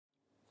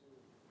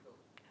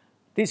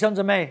弟兄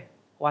姊妹，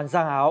晚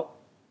上好，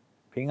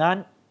平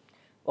安。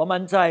我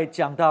们在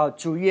讲到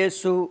主耶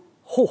稣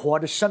复活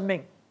的生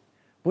命，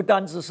不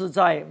单只是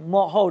在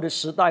末后的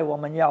时代我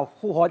们要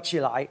复活起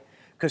来，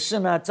可是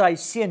呢，在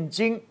现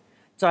今，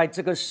在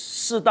这个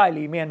世代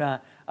里面呢，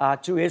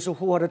主耶稣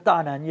复活的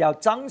大能要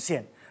彰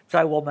显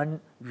在我们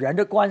人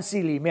的关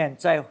系里面，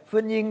在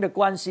婚姻的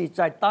关系，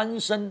在单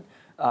身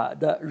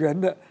的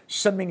人的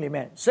生命里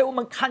面。所以我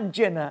们看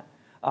见呢，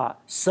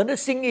神的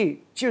心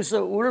意就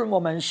是无论我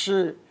们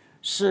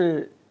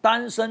是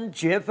单身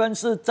结婚，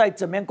是在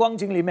怎么样光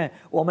景里面，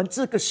我们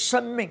这个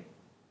生命，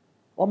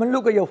我们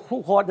如果有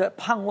复活的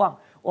盼望，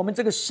我们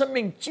这个生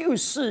命就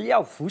是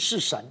要服侍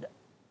神的。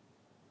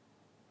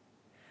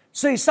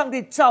所以上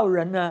帝造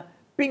人呢，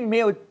并没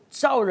有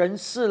造人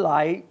是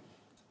来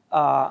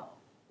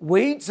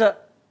围着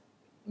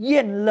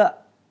厌乐，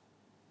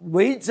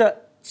围着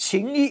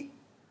情欲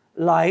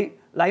来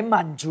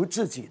满足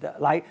自己的。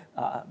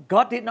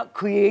God did not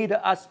create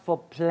us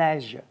for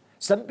pleasure。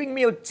神并没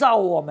有造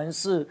我们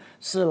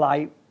是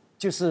来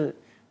就是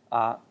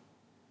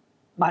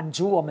满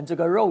足我们这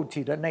个肉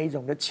体的那一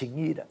种的情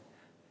欲的。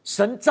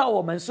神造我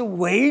们是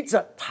围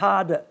着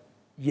他的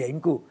缘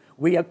故。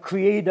We are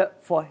created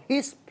for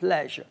His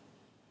pleasure。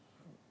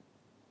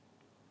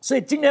所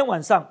以今天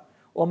晚上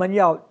我们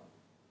要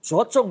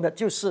着重的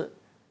就是，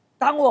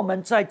当我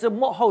们在这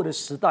末后的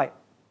时代，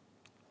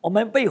我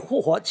们被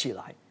复活起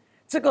来，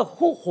这个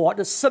复活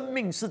的生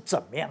命是怎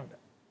么样的？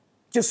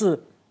就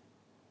是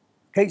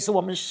可以是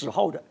我们死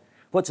后的，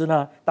或者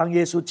呢，当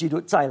耶稣基督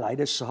再来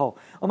的时候。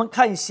我们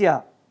看一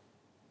下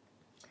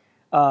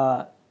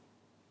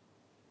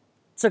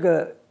这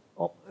个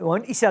我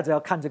们一下子要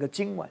看这个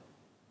经文。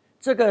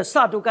这个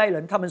撒都该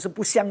人他们是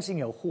不相信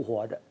有复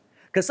活的，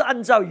可是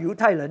按照犹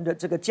太人的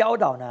这个教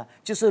导呢，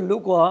就是如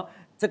果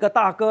这个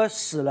大哥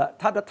死了，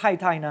他的太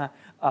太呢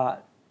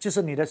就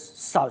是你的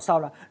嫂嫂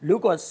了，如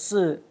果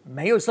是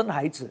没有生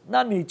孩子，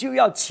那你就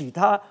要娶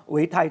她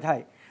为太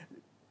太，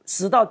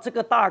直到这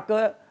个大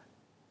哥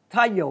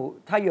他有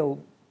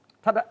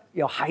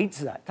孩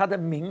子他的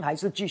名还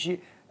是继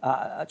续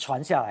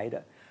传下来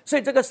的。所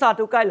以这个撒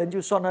都该人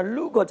就说呢，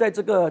如果在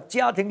这个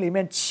家庭里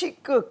面7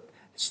个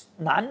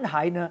男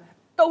孩呢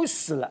都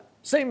死了，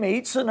所以每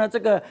一次呢，这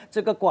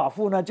个寡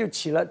妇呢就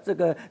娶了这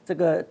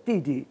个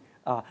弟弟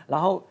然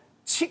后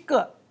7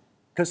个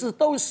可是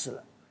都死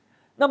了。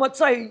那么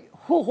在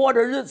复活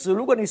的日子，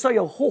如果你说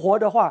有复活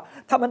的话，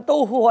他们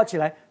都复活起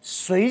来，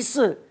谁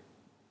是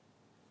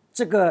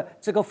这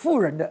个妇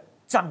人的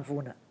丈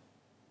夫呢？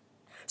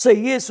所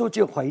以耶稣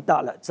就回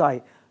答了，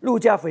在路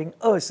加福音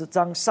20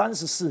章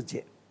34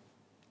节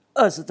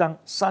，20章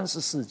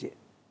34节。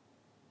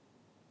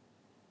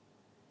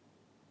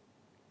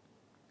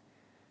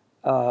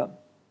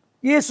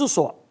耶稣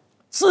说，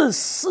这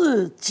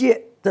世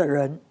界的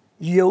人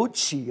有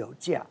娶有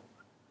嫁。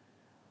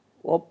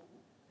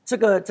这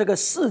个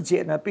世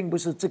界呢，并不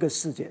是这个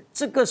世界，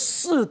这个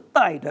世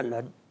代的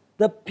人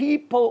 ，the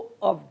people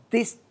of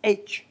this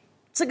age，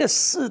 这个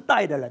世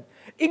代的人，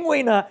因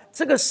为呢，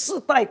这个世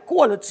代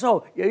过了之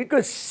后，有一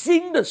个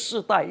新的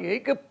世代，有一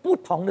个不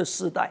同的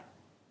世代，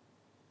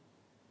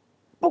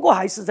不过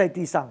还是在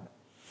地上的。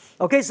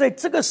OK， 所以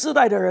这个世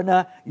代的人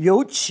呢，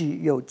有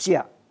娶有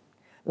嫁。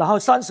然后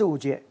35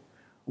节，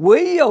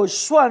唯有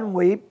算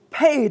为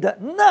配的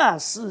那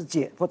世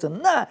界或者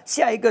那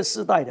下一个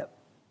世代的，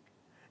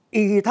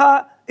以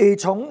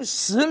从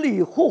死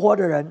里复活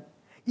的人，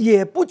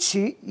也不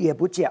娶也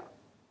不嫁。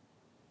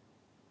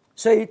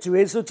所以主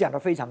耶稣讲得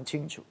非常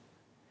清楚，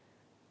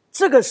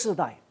这个世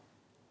代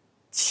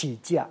娶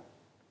嫁，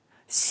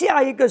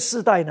下一个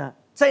世代呢，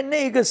在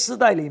那个世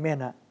代里面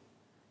呢，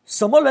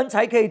什么人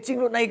才可以进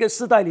入那个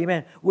世代里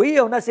面？唯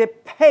有那些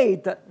配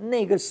的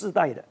那个世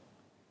代的。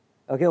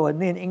OK， 我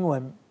念英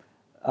文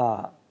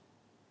的。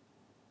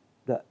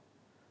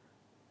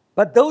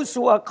But those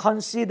who are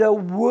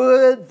considered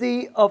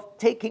worthy of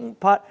taking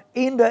part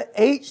in the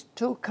age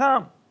to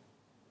come,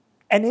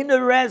 and in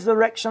the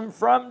resurrection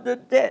from the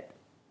dead,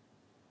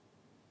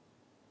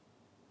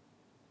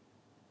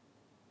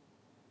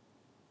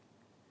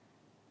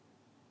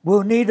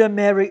 will neither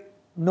marry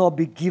nor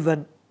be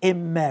given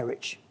in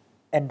marriage,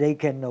 and they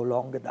can no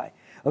longer die.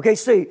 OK，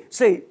 所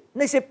以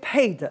那些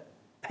配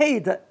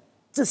的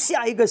这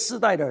下一个世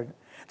代的人，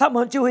他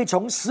们就会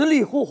从死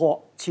里复活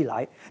起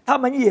来，他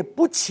们也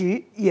不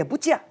娶也不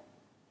嫁，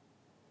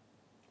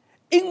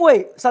因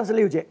为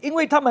36节，因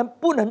为他们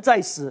不能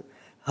再死，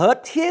和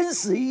天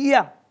使一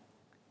样，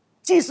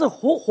既是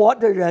复活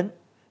的人，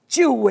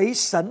就为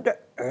神的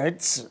儿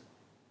子。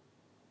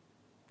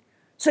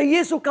所以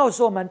耶稣告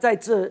诉我们，在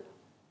这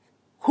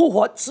复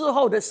活之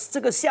后的这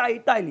个下一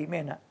代里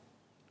面呢，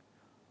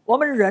我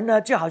们人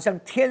呢就好像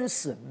天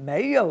使，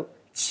没有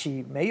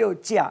娶没有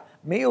嫁，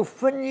没有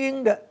婚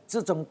姻的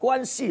这种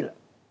关系了。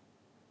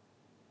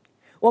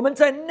我们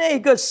在那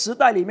个时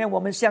代里面，我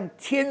们像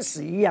天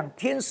使一样，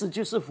天使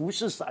就是服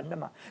侍神的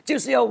嘛，就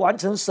是要完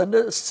成神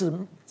的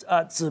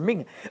使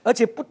命。而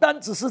且不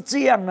单只是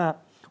这样呢，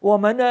我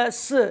们呢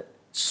是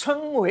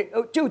成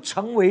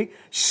为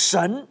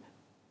神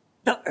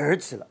的儿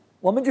子了。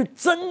我们就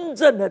真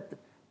正的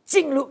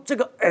进入这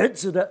个儿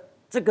子的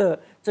这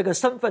个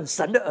身份，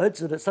神的儿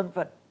子的身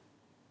份。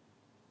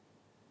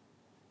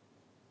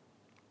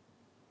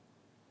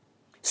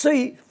所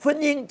以婚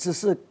姻只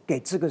是给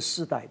这个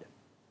世代的，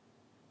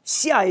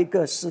下一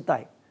个世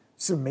代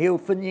是没有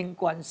婚姻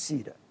关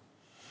系的。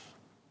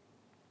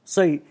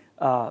所以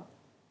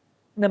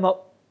那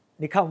么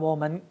你看我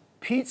们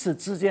彼此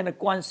之间的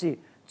关系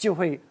就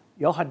会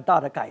有很大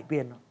的改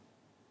变了。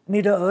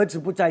你的儿子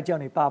不再叫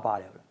你爸爸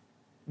了，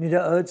你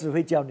的儿子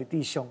会叫你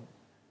弟兄。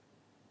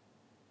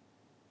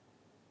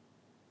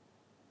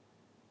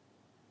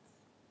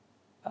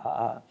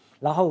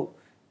然后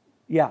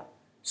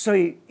所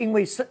以因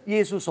为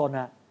耶稣说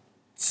呢，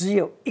只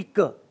有一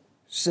个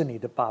是你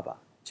的爸爸，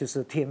就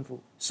是天父。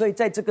所以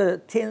在这个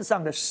天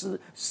上的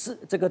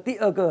这个第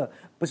二个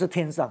不是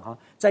天上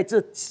在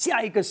这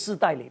下一个世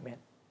代里面，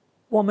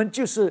我们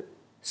就是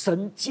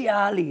神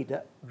家里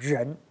的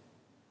人，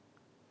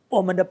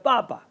我们的爸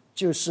爸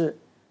就是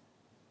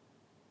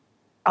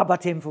阿爸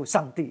天父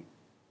上帝，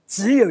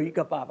只有一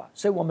个爸爸，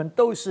所以我们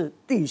都是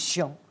弟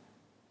兄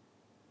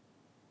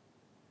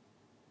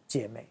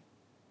姐妹。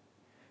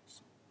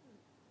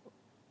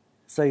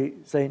所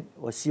以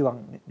我希望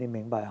你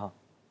明白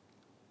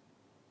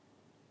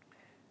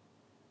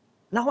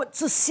然后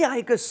这下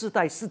一个世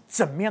代是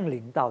怎么样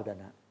领导的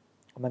呢？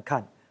我们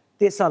看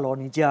帖撒罗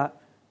尼迦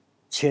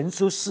前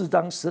书4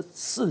章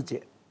14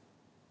节，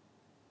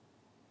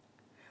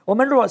我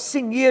们若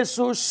信耶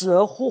稣死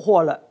而复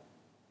活了，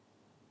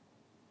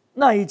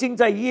那已经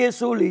在耶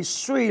稣里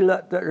睡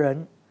了的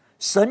人，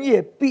神也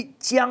必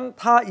将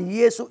他与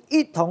耶稣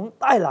一同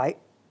带来。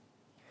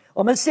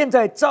我们现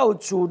在照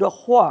主的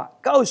话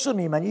告诉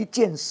你们一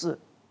件事，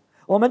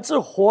我们这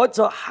活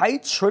着还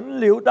存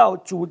留到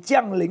主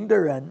降临的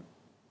人，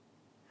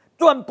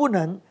断不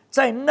能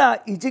在那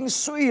已经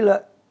睡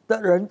了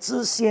的人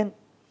之先，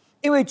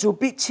因为主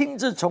必亲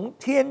自从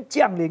天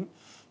降临，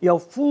有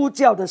呼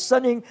叫的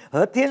声音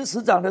和天使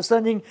长的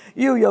声音，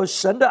又有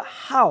神的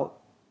号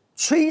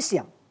吹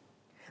响。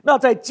那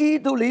在基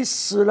督里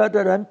死了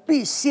的人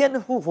必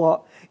先复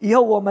活，以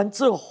后我们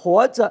这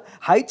活着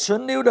还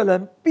存留的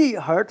人必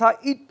和他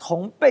一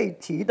同被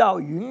提到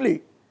云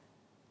里，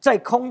在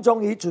空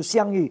中与主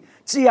相遇，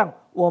这样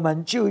我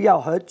们就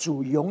要和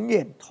主永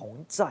远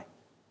同在。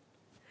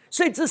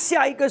所以这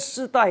下一个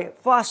世代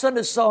发生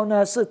的时候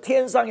呢，是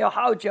天上有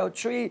号角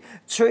吹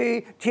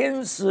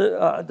天使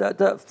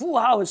的呼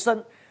号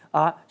声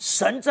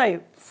神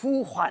在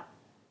呼唤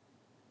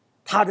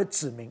他的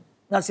子民，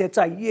那些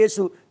在耶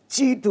稣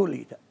基督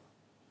里的。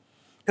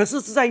可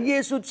是在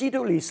耶稣基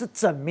督里是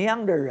怎么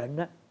样的人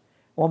呢？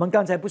我们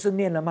刚才不是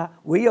念了吗？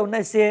唯有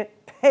那些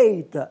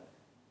配的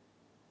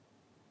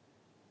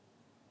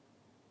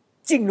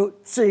进入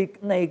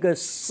那个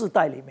世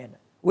代里面的，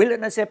为了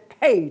那些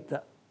配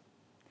的。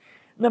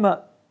那么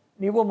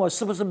你问我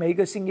是不是每一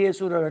个信耶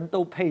稣的人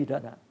都配的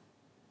呢？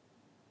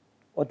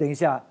我等一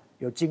下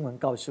有经文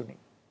告诉你。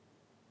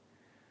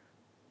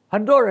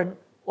很多人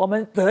我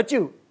们得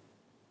救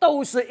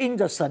都是因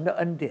着神的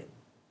恩典，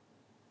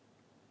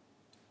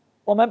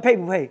我们配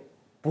不配？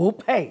不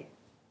配，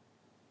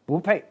不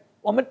配。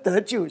我们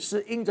得救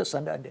是因着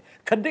神的恩典，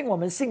肯定我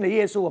们信了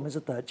耶稣，我们是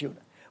得救的。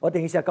我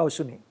等一下告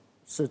诉你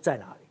是在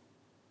哪里。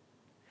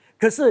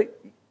可是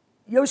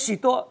有许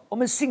多我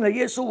们信了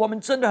耶稣，我们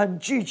真的很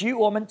聚集，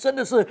我们真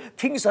的是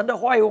听神的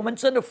话语，我们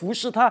真的服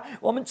侍他，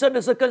我们真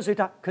的是跟随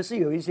他。可是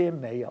有一些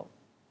没有，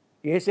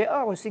有一些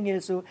我信耶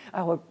稣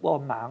我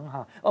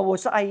忙我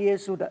是爱耶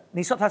稣的。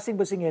你说他信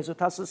不信耶稣？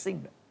他是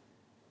信的，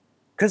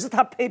可是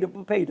他配的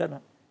不配的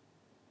呢？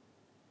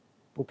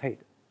不配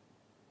的。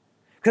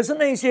可是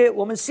那些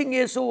我们信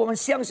耶稣，我们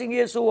相信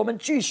耶稣，我们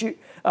继续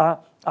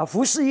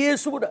服侍耶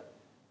稣的，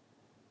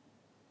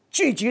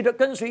聚集的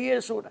跟随耶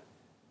稣的，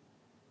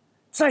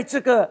在这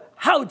个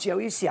号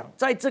角一响，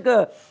在这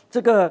个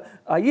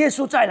耶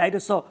稣再来的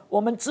时候，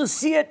我们这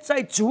些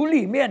在主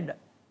里面的，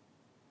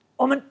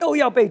我们都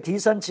要被提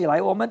升起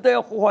来，我们都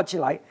要复活起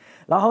来。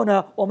然后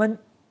呢，我们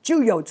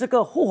就有这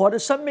个复活的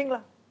生命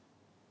了，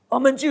我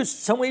们就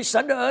成为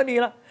神的儿女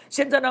了。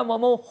现在呢，我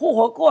们复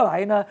活过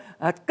来呢，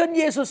跟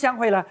耶稣相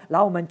会了，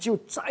然后我们就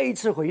再一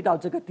次回到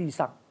这个地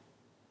上，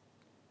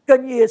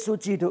跟耶稣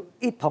基督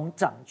一同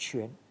掌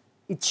权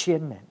1000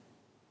年。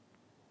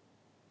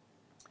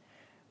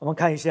我们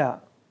看一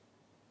下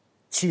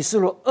启示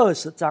录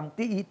20章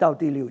第1到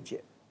第6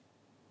节。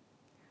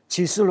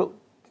启示录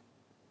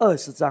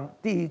20章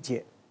第1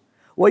节，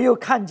我又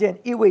看见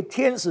一位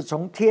天使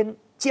从天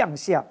降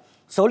下，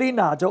手里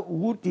拿着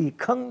无底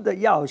坑的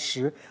钥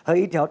匙和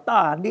一条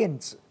大链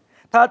子，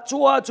他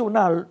抓住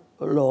那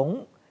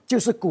龙，就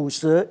是古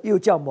蛇，又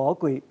叫魔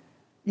鬼，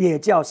也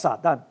叫撒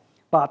旦，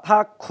把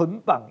他捆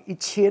绑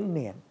1000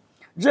年，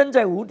扔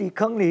在无底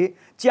坑里，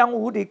将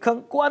无底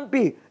坑关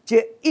闭，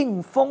皆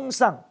印封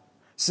上，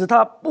使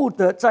他不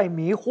得再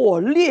迷惑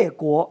列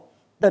国。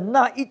等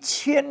那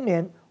1000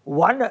年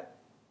完了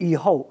以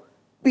后，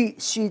必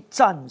须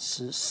暂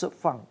时释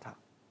放他。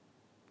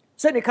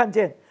所以你看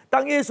见，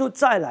当耶稣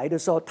再来的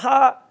时候，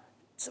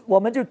我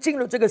们就进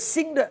入这个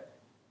新的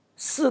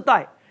世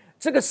代，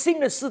这个新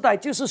的世代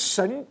就是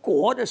神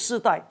国的世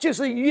代，就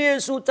是耶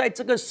稣在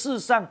这个世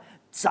上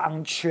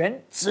掌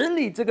权治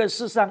理这个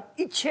世上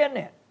1000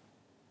年。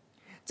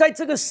在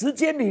这个时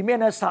间里面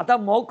呢，撒旦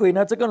魔鬼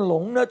呢，这个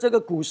龙呢，这个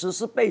古时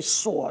是被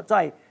锁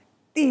在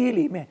地狱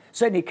里面，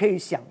所以你可以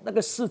想，那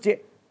个世界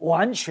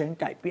完全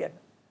改变了，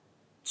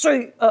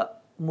罪恶、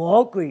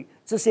魔鬼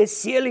这些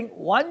邪灵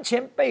完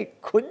全被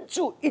困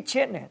住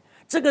1000年。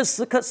这个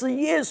时刻是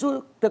耶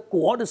稣的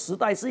国的时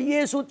代，是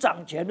耶稣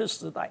掌权的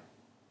时代，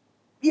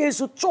耶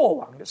稣作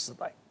王的时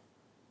代。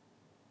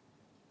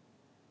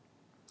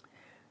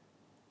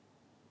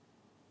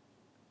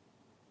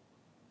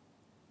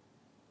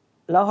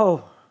然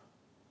后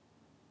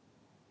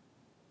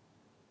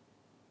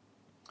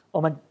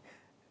我们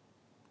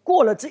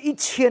过了这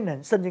1000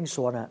年，圣经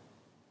说呢，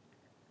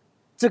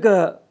这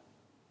个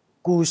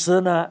古时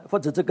呢，或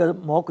者这个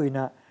魔鬼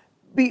呢，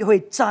必会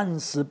暂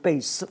时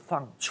被释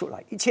放出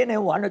来。1000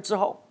年完了之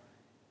后，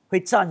会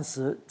暂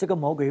时这个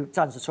魔鬼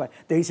暂时出来。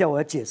等一下我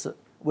要解释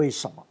为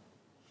什么。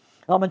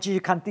然后我们继续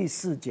看第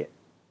4节，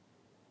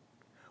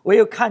我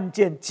又看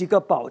见几个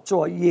宝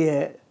座，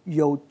也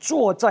有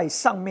坐在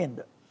上面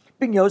的，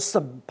并有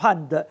审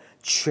判的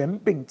权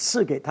柄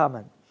赐给他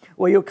们。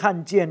我又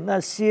看见那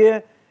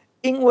些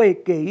因为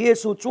给耶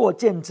稣做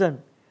见证，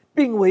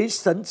并为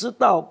神之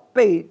道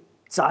被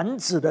斩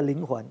子的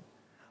灵魂，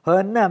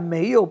和那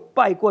没有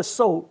拜过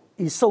兽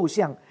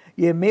像，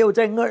也没有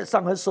在额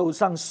上和手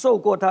上受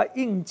过他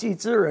印记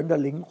之人的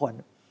灵魂，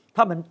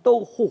他们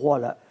都复活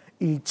了，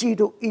与基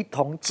督一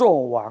同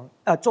做王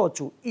做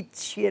主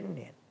1000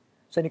年。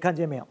所以你看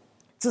见没有？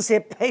这些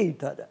配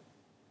得的。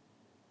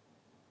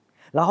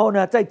然后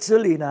呢，在这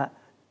里呢，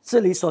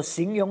这里所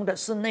形容的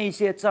是那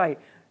些在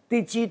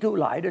第基督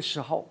来的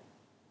时候，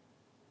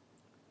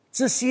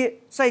这些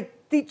在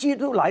第基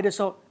督来的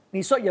时候，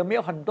你说有没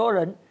有很多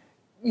人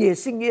也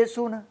信耶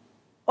稣呢？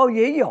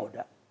也有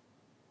的。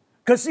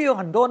可是有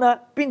很多呢，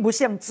并不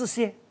像这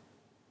些，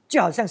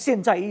就好像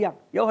现在一样，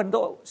有很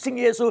多信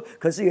耶稣，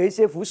可是有一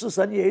些服侍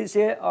神，有一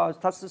些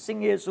他是信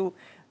耶稣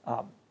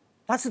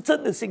他是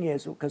真的信耶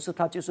稣，可是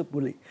他就是不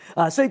理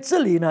所以这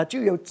里呢，就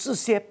有这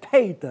些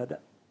配得的，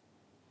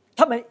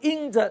他们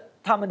因着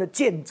他们的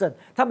见证，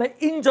他们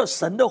因着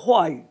神的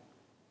话语，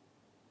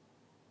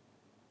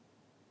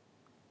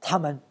他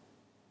们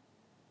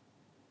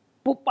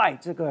不拜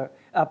这个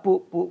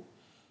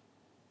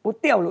不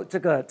掉入这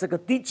个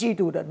低基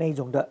督的那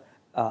种的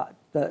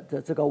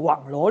这个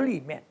网罗里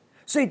面。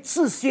所以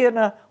这些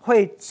呢，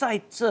会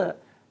在这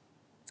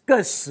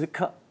个时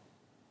刻，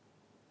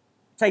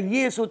在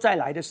耶稣再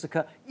来的时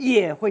刻，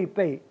也会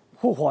被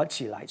复活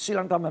起来。虽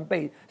然他们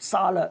被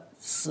杀了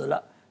死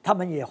了，他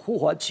们也复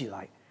活起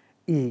来，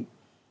与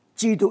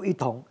基督一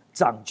同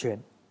掌权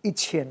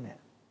1000年。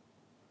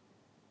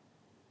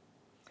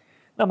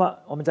那么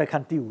我们再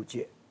看第5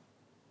节，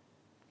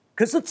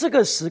可是这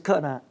个时刻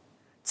呢，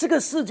这个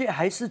世界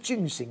还是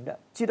进行的，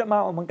记得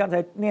吗？我们刚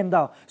才念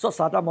到说，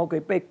撒旦魔鬼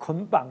被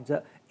捆绑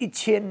着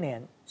1000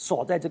年，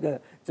锁在这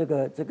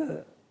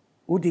个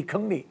无底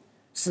坑里，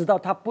使到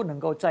他不能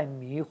够再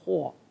迷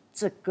惑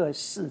这个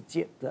世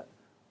界的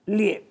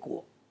列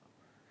国。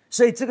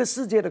所以这个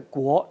世界的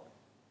国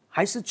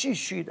还是继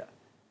续的，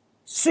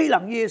虽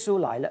然耶稣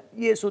来了，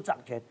耶稣掌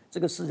权，这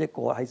个世界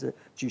国还是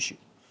继续。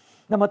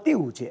那么第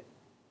5节，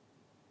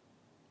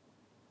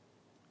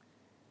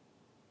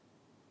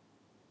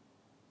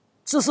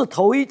这是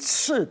头一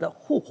次的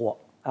复活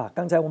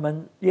刚才我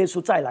们耶稣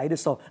再来的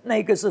时候，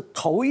那个是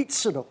头一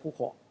次的复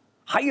活，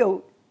还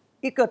有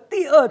一个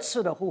第2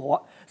次的复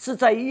活，是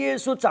在耶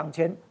稣掌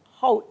权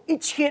后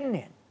1000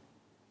年。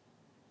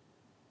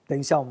等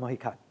一下我们会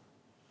看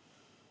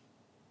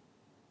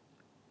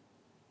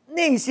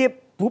那些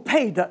不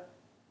配的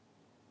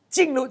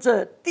进入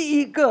这第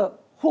一个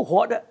复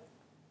活的，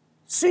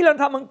虽然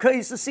他们可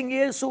以是信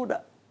耶稣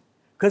的，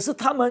可是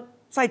他们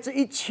在这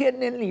1000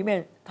年里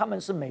面，他们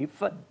是没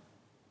份，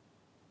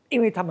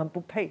因为他们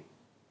不配，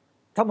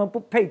他们不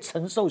配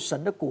承受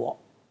神的国。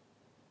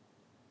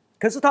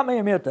可是他们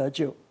有没有得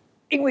救？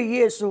因为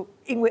耶稣，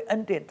因为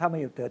恩典，他们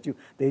有得救。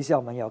等一下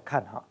我们要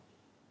看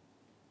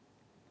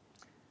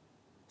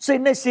所以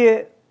那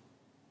些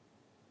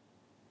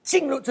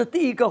进入这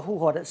第一个复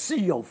活的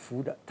是有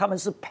福的，他们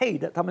是配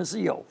的，他们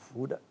是有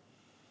福的。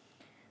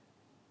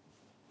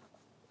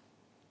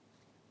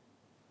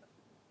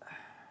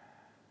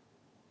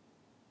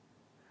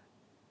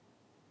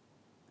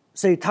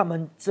所以他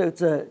们这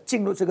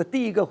进入这个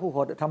第一个复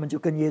活的，他们就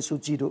跟耶稣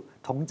基督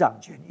同掌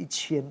权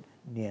1000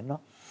年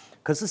了。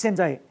可是现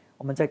在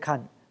我们再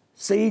看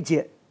11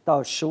节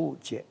到15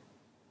节，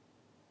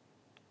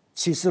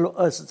启示录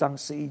20章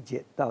11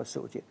节到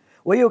15节，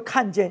我又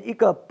看见一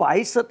个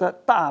白色的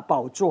大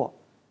宝座，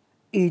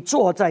与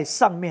坐在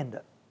上面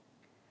的，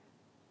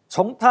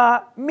从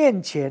他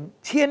面前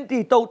天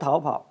地都逃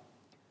跑，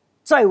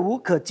再无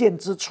可见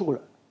之处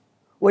了。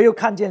我又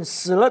看见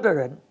死了的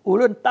人，无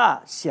论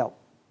大小，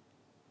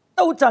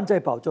都站在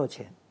宝座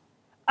前，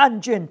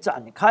案卷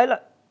展开了，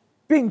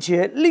并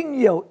且另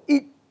有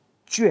一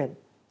卷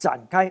展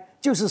开，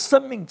就是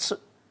生命册。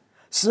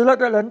死了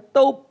的人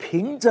都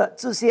凭着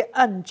这些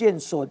案件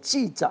所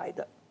记载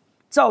的，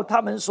照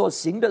他们所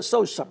行的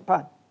受审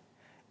判。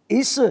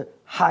于是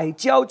海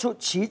交出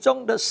其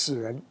中的死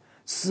人，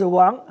死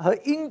亡和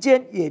阴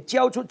间也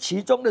交出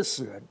其中的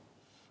死人，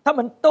他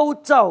们都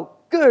照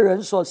个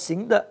人所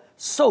行的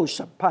受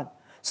审判。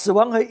死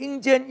亡和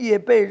阴间也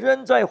被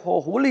扔在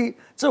火湖里，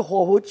这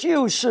火湖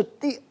就是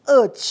第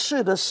二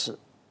次的死。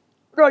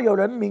若有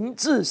人名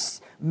字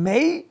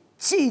没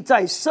记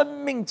在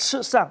生命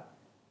册上，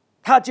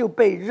他就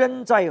被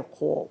扔在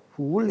火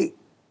湖里。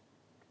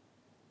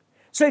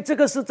所以这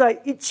个是在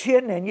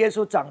1000年耶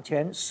稣掌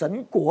权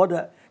神国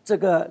的这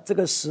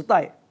个时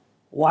代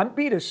完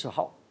毕的时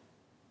候，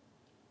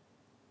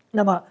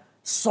那么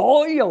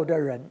所有的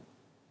人，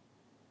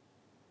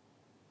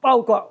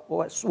包括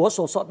我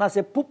所说那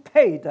些不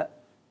配的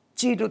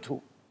基督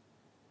徒，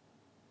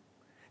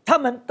他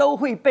们都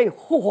会被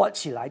复活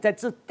起来。在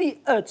这第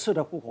二次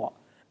的复活，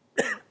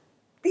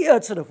第二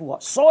次的复活，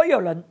所有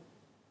人，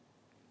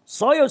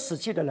所有死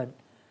去的人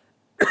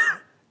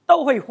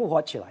都会复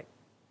活起来，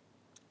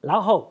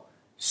然后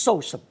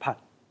受审判。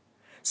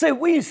所以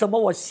为什么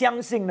我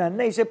相信呢？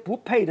那些不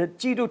配的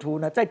基督徒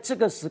呢，在这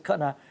个时刻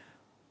呢，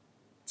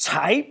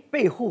才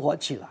被复活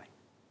起来，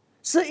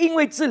是因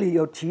为这里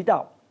有提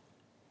到，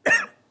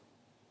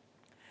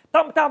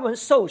当他们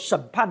受审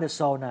判的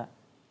时候呢，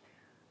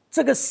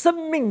这个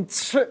生命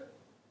册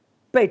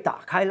被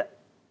打开了，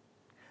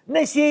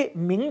那些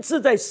名字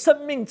在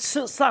生命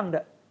册上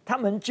的，他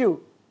们就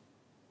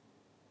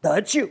得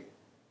救，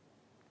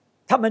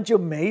他们就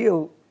没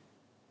有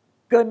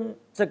跟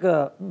这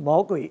个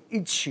魔鬼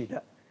一起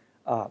的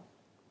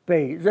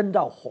被扔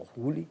到火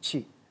湖里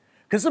去。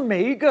可是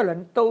每一个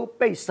人都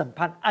被审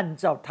判，按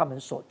照他们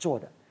所做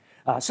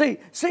的所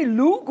以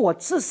如果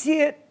这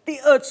些第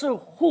二次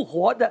复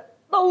活的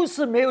都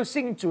是没有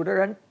信主的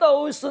人，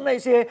都是那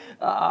些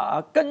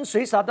跟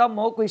随撒旦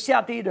魔鬼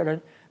下地的人，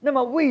那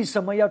么为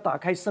什么要打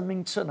开生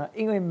命册呢？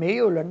因为没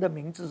有人的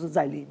名字是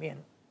在里面。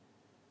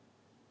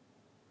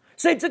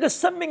所以这个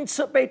生命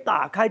册被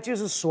打开，就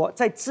是说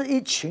在这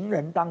一群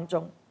人当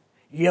中，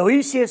有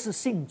一些是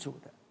信主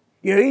的，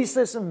有一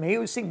些是没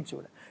有信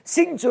主的。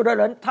信主的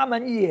人他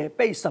们也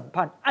被审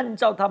判，按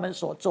照他们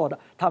所做的，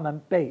他们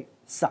被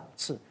赏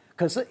赐。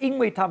可是因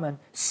为他们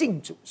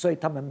信主，所以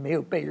他们没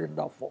有被扔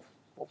到火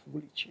湖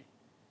里去。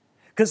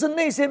可是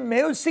那些没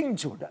有信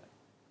主的，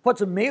或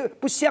者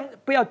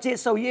不要接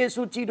受耶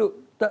稣基督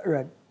的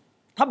人，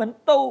他们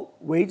都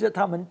围着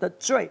他们的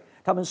罪，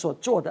他们所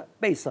做的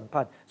被审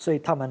判，所以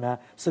他们呢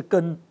是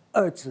跟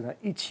儿子呢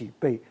一起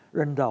被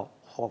扔到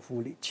火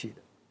湖里去的。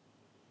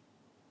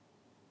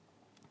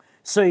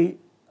所以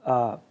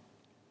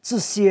这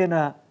些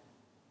呢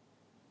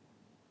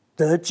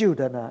得救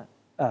的呢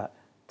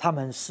他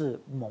们是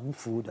蒙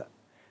福的。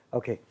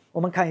 OK，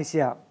 我们看一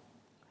下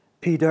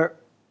彼得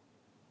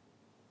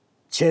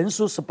前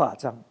书18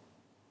章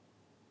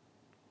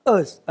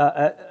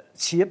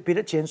彼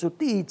得前书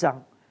第1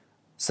章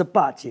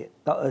18节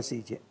到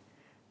21节，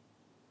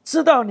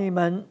知道你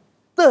们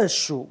的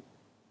属，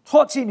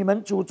脱去你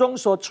们祖宗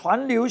所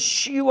传流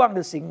虚妄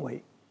的行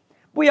为，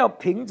不要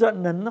凭着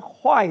能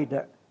坏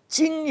的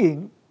金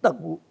银等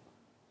物，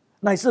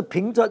乃是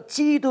凭着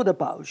基督的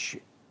宝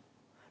血，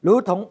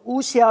如同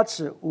无瑕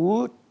疵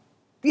无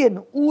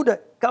玷污的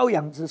羔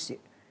羊之血。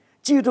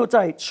基督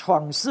在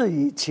创世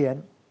以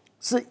前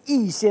是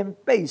预先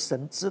被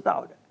神知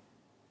道的，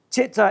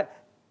且在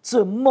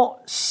这末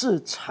世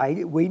才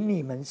为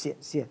你们显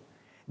现。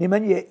你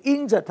们也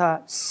因着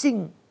他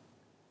信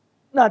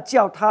那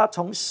叫他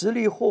从死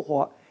里复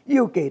活，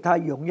又给他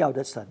荣耀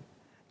的神，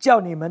叫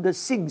你们的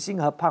信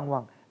心和盼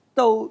望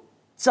都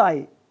在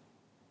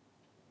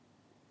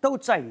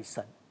于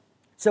神。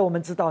所以我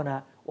们知道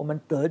呢，我们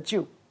得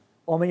救，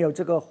我们有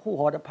这个复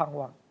活的盼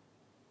望，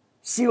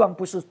希望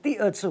不是第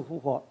二次复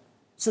活，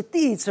是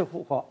第一次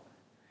复活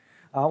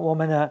我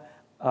们呢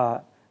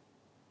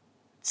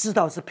知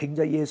道是凭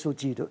着耶稣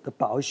基督的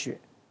宝血，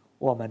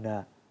我们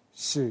呢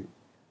是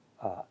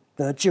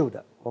得救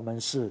的，我们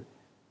是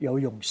有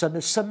永生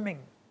的生命。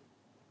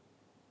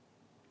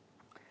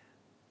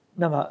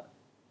那么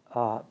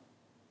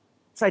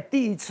在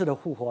第一次的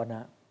复活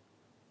呢，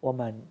我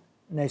们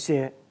那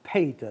些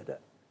配得的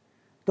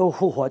都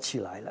复活起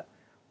来了。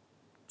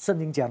圣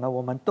经讲了，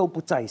我们都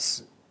不再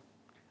死，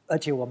而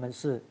且我们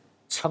是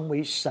成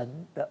为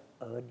神的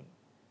儿女。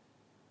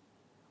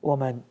我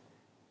们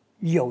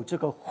有这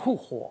个复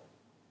活，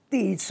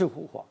第一次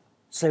复活，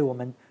所以我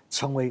们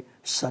成为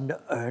神的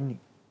儿女。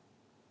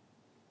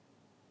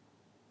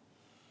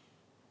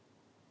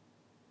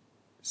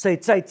所以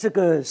在这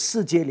个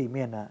世界里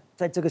面呢，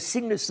在这个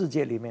新的世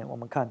界里面，我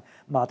们看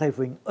马太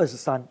福音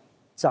23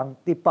章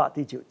第8、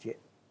第9节，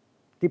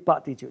第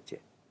8、第9节。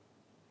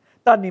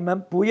但你们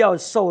不要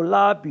受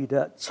拉比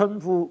的称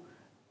呼，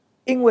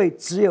因为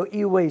只有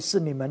一位是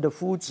你们的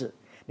夫子，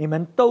你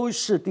们都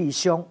是弟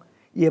兄。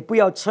也不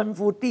要称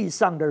呼地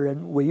上的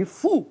人为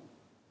父，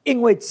因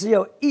为只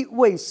有一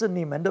位是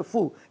你们的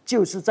父，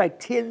就是在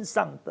天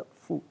上的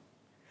父。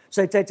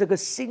所以在这个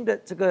新的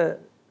这个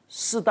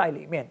世代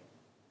里面，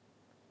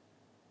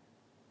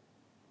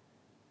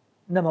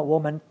那么我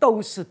们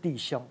都是弟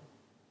兄，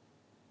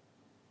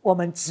我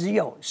们只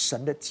有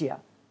神的家，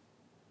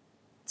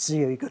只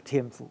有一个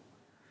天父。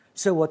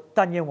所以我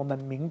但愿我们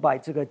明白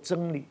这个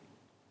真理，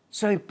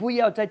所以不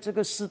要在这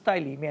个时代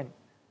里面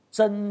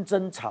争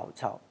争吵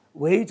吵，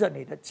围着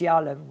你的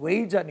家人，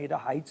围着你的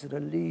孩子的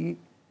利益，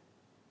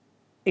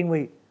因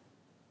为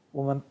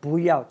我们不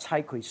要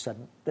拆毁神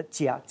的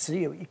家，只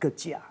有一个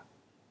家，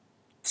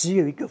只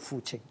有一个父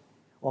亲，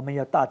我们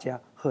要大家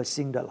核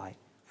心的来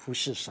服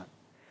侍神。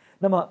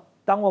那么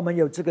当我们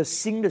有这个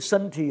新的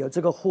身体，有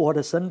这个复活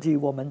的身体，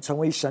我们成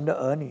为神的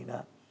儿女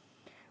呢，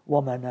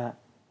我们呢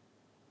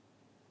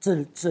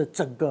这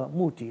整个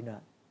目的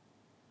呢，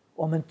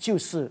我们就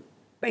是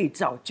被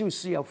造，就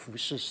是要服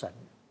侍神。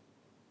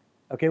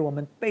OK， 我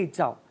们被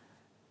造，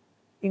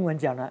英文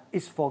讲呢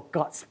is for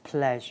God's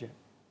pleasure，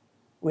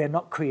 we are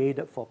not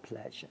created for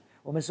pleasure，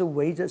 我们是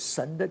围着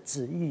神的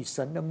旨意，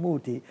神的目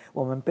的，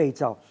我们被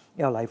造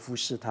要来服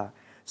侍他，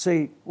所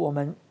以我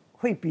们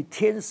会比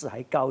天使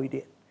还高一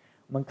点。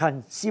我们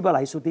看希伯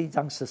来书第1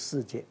章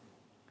14节，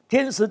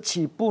天使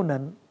岂不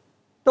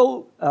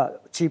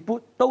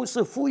都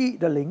是父义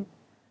的灵，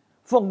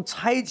奉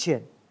差遣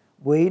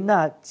为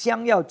那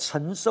将要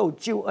承受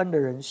救恩的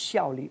人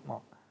效力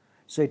吗？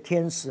所以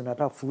天使呢，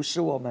他服侍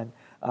我们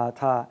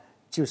他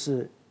就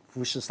是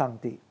服侍上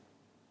帝。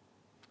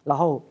然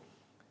后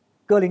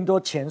哥林多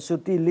前书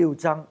第6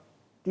章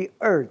第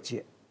2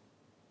节，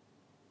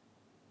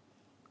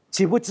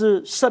岂不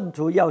知圣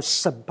徒要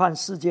审判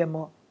世界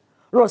吗？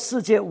若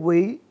世界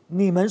为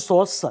你们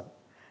所审，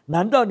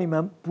难道你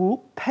们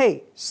不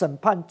配审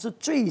判这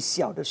最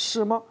小的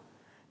事吗？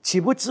岂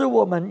不知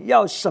我们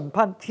要审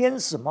判天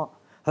使吗？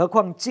何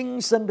况今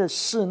生的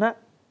事呢？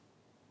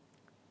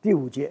第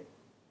5节，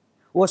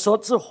我说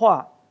这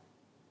话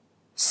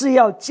是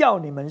要叫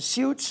你们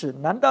羞耻，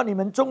难道你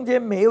们中间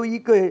没有一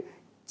个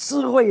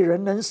智慧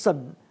人能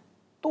审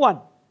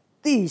断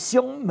弟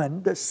兄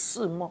们的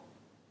事吗？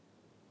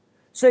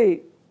所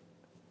以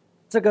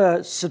这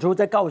个使徒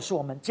在告诉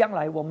我们，将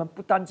来我们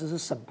不单只是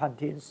审判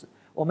天使，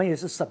我们也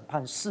是审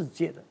判世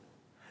界的。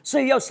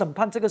所以要审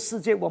判这个世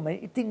界，我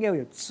们一定要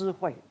有智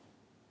慧。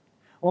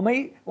我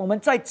们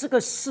在这个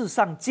世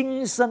上，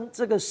今生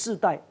这个世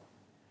代，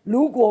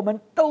如果我们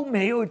都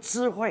没有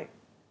智慧，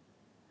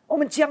我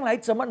们将来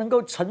怎么能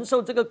够承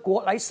受这个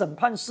国来审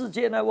判世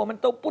界呢？我们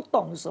都不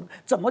懂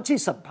怎么去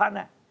审判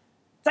呢？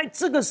在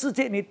这个世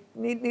界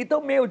你都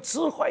没有智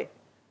慧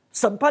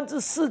审判这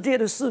世界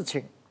的事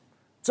情，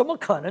怎么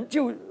可能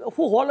就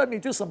复活了你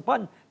就审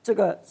判这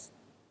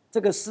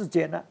个世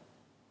界呢？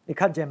你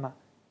看见吗？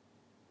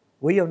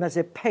唯有那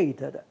些配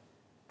得的，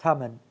他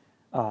们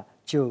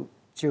就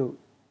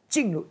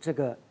进入这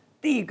个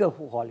第一个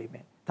复活里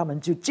面，他们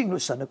就进入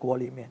神的国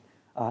里面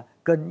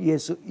跟耶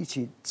稣一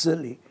起治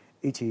理，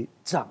一起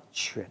掌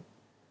权。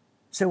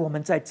所以我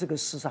们在这个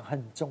世上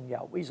很重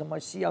要。为什么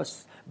需要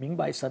明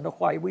白神的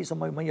话语？为什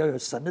么我们要有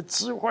神的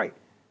智慧，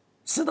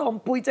使得我们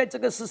不会在这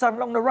个世上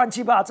弄得乱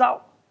七八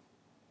糟？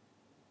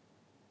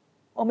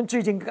我们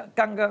最近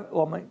刚刚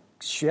我们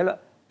学了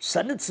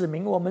神的子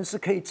民，我们是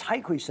可以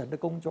拆毁神的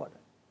工作的。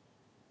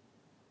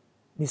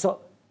你说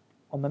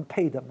我们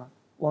配的吗？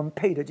我们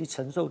配得去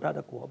承受他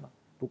的国吗？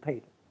不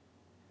配的。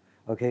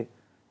OK，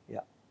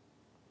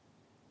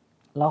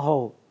 然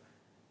后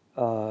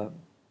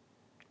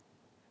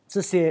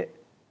这些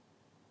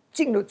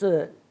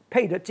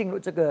配得进入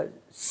这个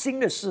新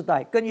的世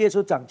代，跟耶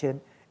稣掌权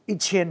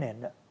1000年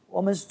了。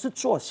我们是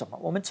做什么？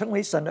我们成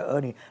为神的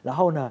儿女。然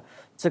后呢，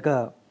这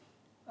个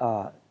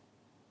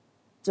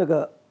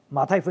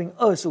马太福音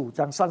25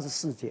章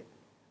34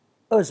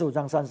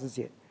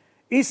节，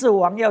于是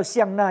王要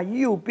向那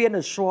右边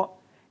的说：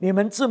你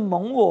们自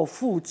蒙我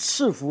父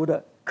赐福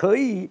的，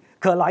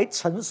可来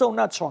承受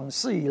那创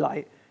世以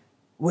来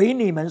为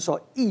你们所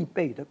预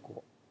备的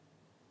国。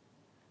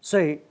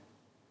所以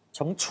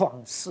从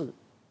创世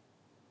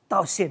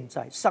到现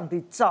在，上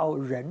帝造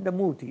人的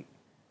目的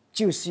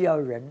就是要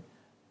人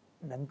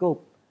能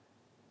够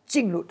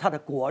进入他的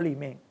国里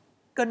面，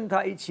跟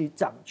他一起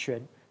掌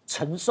权，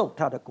承受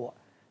他的国。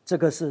这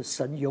个是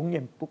神永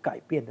远不改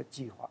变的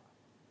计划。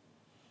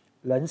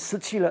人失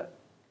去了，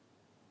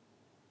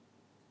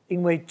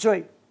因为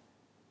罪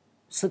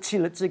失去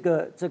了这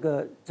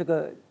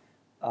个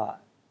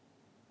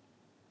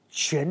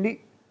权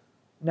利，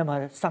那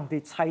么上帝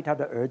差他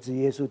的儿子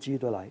耶稣基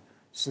督来，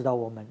使到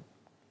我们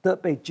得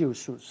被救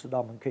赎，使到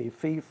我们可以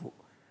恢复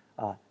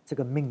这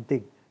个命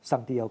定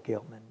上帝要给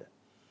我们的。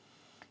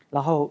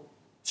然后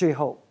最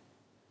后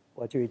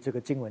我就以这个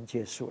经文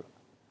结束了。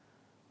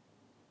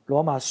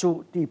罗马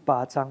书第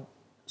8章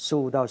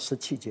15到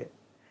17节，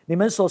你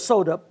们所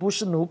受的不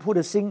是奴仆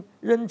的心，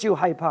仍旧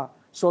害怕，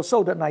所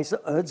受的乃是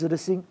儿子的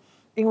心，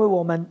因为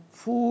我们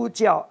呼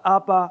叫阿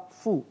爸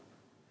父，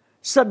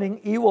圣灵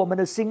与我们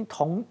的心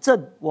同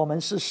证，我们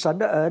是神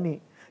的儿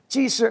女。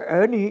既是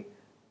儿女，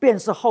便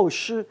是后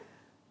嗣，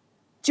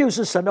就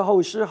是神的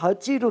后嗣，和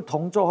基督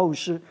同作后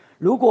嗣。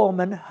如果我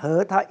们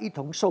和他一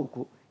同受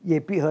苦，也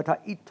必和他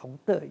一同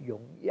得荣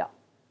耀。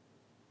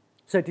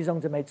所以弟兄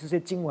姊妹，这些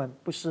经文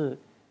不是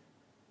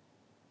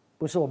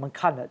我们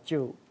看了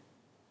就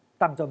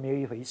当作没有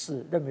一回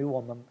事，认为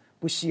我们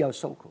不需要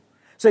受苦。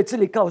所以这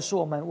里告诉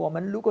我们，我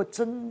们如果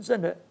真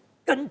正的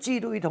跟基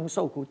督一同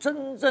受苦，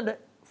真正的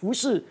服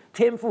侍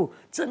天父，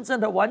真正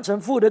的完成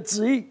父的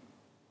旨意，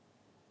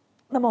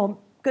那么我们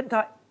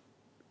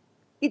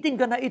一定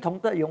跟他一同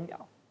得荣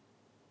耀，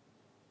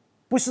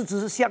不是只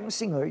是相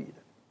信而已的。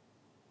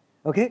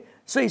OK，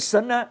 所以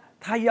神呢，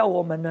他要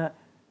我们呢，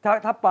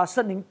他把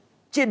圣灵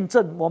见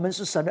证我们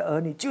是神的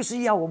儿女，就是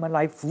要我们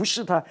来服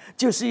侍他，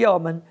就是要我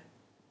们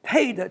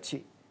配得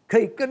起，可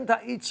以跟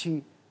他一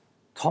起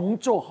同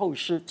做后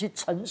事，去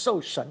承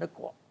受神的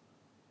国，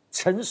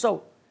承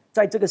受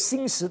在这个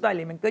新时代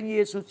里面跟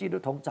耶稣基督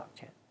同掌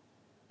权。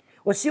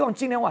我希望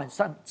今天晚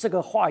上这个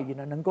话语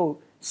呢，能够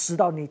使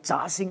到你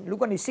扎心。如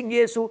果你信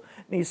耶稣，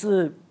你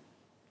是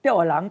吊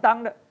儿郎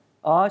当的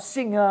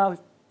信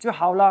就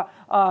好了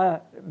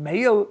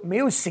没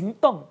有行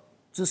动，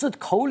只是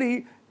口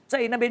里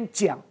在那边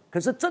讲，可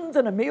是真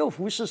正的没有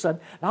服侍神，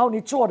然后你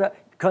做的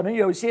可能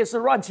有些是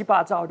乱七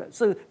八糟的，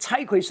是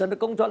拆毁神的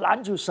工作，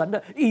拦阻神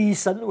的，以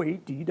神为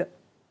敌的，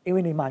因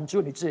为你满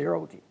足你自己的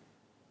肉体。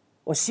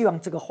我希望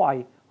这个话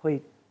语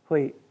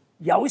会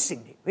摇醒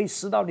你，会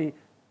使到你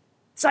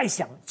再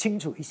想清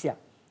楚一下，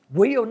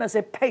唯有那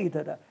些配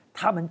得的，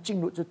他们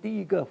进入这第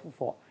一个复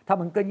活，他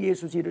们跟耶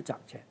稣基督掌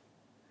权。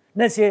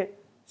那些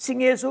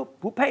信耶稣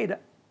不配的，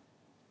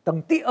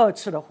等第二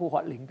次的复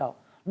活临到，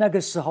那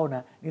个时候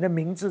呢，你的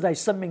名字在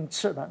生命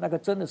册呢，那个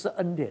真的是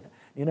恩典，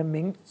你的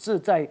名字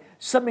在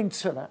生命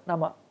册呢，那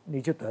么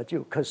你就得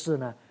救。可是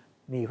呢，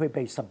你会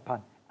被审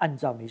判，按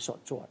照你所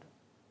做的。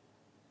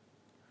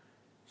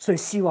所以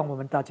希望我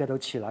们大家都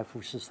起来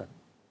服侍神，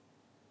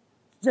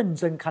认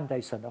真看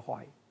待神的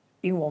话语，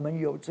因为我们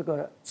有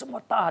这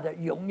么大的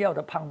荣耀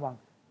的盼望，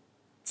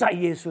在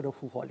耶稣的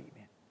复活里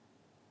面。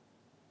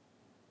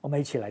我们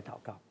一起来祷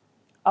告。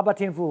阿爸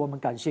天父，我们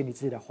感谢你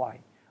自己的话语，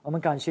我们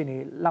感谢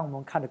你让我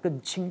们看得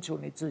更清楚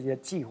你自己的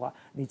计划，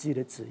你自己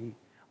的旨意。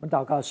我们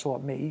祷告说，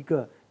每一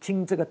个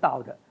听这个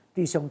道的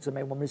弟兄姊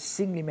妹，我们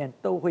心里面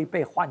都会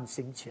被唤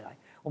醒起来，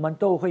我们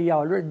都会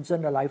要认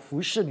真的来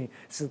服侍你，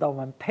使到我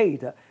们配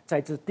的在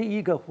这第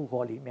一个复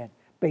活里面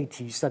被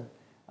提升，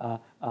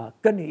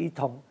跟你一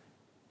同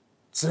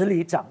治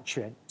理掌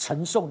权，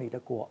承受你的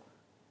国，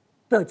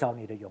得着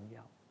你的荣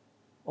耀。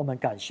我们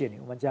感谢你，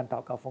我们这样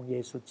祷告，奉耶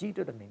稣基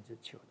督的名字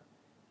求的，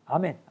阿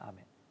们，阿们。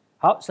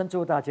好，神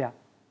祝大家，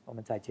我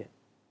们再见。